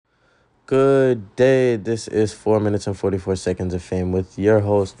Good day. This is 4 minutes and 44 seconds of fame with your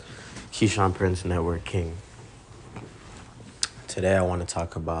host, Keyshawn Prince, Network King. Today I want to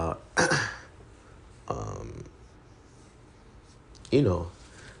talk about, you know,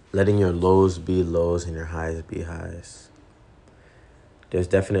 letting your lows be lows and your highs be highs. There's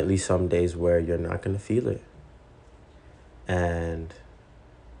definitely some days where you're not going to feel it. And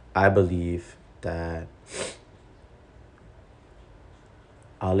I believe that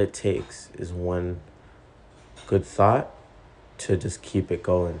all it takes is one good thought to just keep it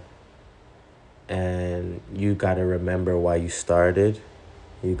going. And you got to remember why you started.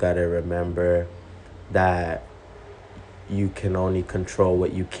 You got to remember that you can only control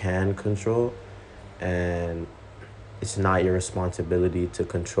what you can control. And it's not your responsibility to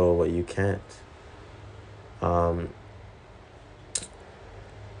control what you can't.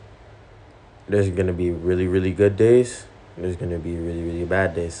 There's going to be really, really good days. There's going to be really, really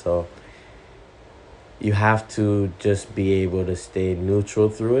bad days. So you have to just be able to stay neutral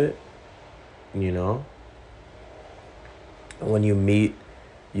through it, you know? When you meet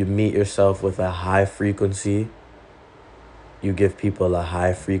yourself with a high frequency, you give people a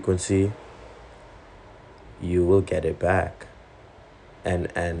high frequency, you will get it back.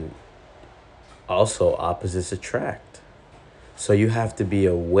 And also opposites attract. So you have to be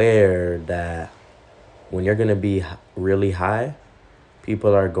aware that when you're going to be really high,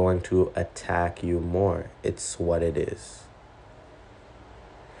 people are going to attack you more. It's what it is.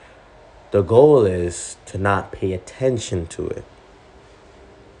 The goal is to not pay attention to it.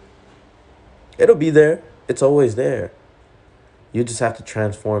 It'll be there. It's always there. You just have to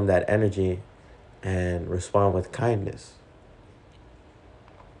transform that energy and respond with kindness.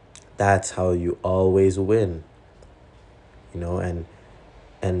 That's how you always win.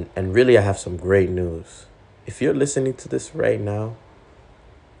 And really I have some great news. If you're listening to this right now,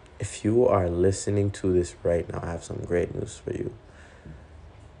 I have some great news for you.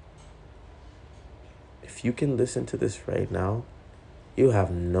 If you can listen to this right now, you have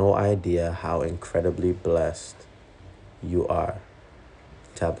no idea how incredibly blessed you are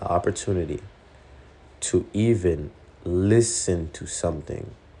to have the opportunity to even listen to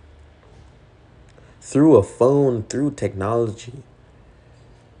something through a phone, through technology.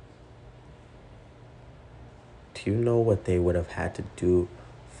 Do you know what they would have had to do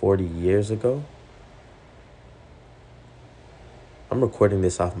 40 years ago? I'm recording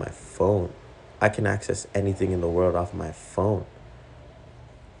this off my phone. I can access anything in the world off my phone.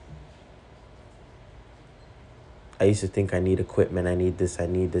 I used to think I need equipment, I need this, I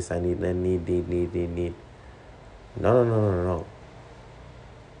need. No.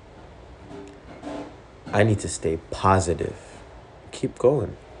 I need to stay positive. Keep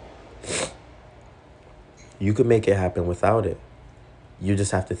going. You can make it happen without it. You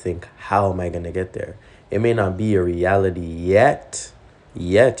just have to think, how am I going to get there? It may not be a reality yet.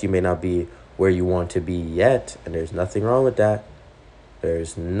 You may not be where you want to be yet. And there's nothing wrong with that.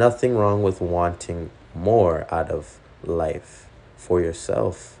 There's nothing wrong with wanting more out of life for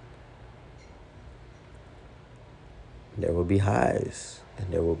yourself. There will be highs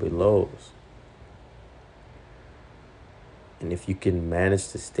and there will be lows. And if you can manage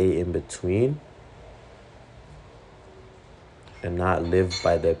to stay in between and not live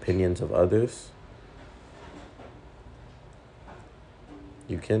by the opinions of others,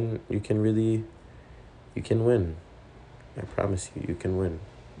 you can win. I promise you can win.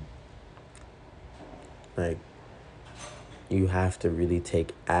 Like, you have to really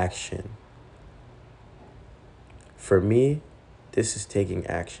take action. For me, this is taking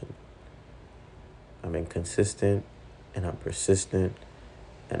action. I'm inconsistent and I'm persistent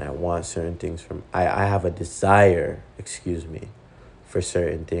and I want certain things I have a desire, for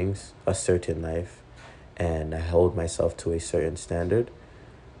certain things, a certain life, and I hold myself to a certain standard.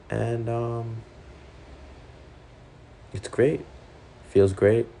 And it's great. Feels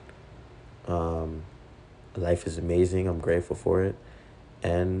great. Life is amazing. I'm grateful for it.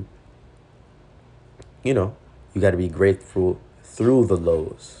 And, you got to be grateful through the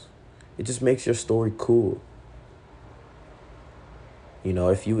lows. It just makes your story cool.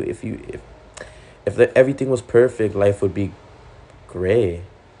 If everything was perfect, life would be gray.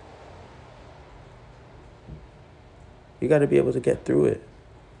 You got to be able to get through it.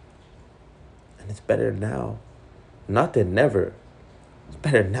 And it's better now. Not than never. It's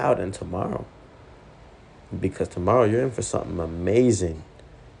better now than tomorrow. Because tomorrow you're in for something amazing.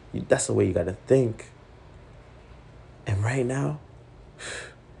 That's the way you got to think. And right now,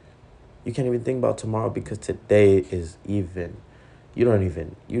 you can't even think about tomorrow because today is even. You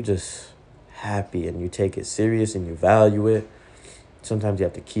just happy and you take it serious and you value it. Sometimes you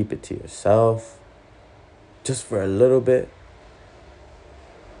have to keep it to yourself just for a little bit.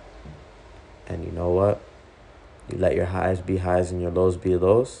 And you know what? You let your highs be highs and your lows be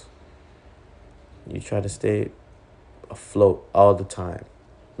lows. You try to stay afloat all the time.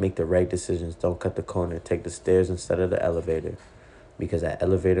 Make the right decisions. Don't cut the corner. Take the stairs instead of the elevator, because that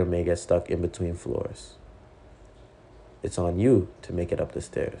elevator may get stuck in between floors. It's on you to make it up the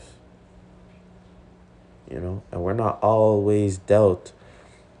stairs. And we're not always dealt.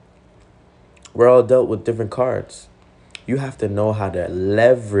 We're all dealt with different cards. You have to know how to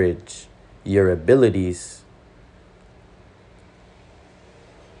leverage your abilities,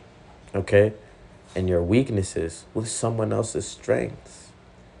 okay, and your weaknesses with someone else's strengths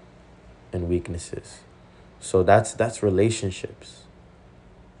and weaknesses. So that's relationships.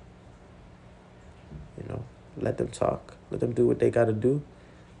 Let them talk. Let them do what they got to do.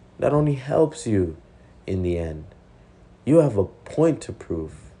 That only helps you in the end. You have a point to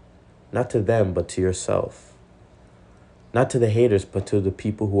prove, not to them, but to yourself. Not to the haters, but to the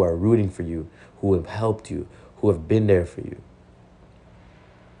people who are rooting for you, who have helped you, who have been there for you.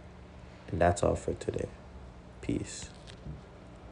 And that's all for today. Peace.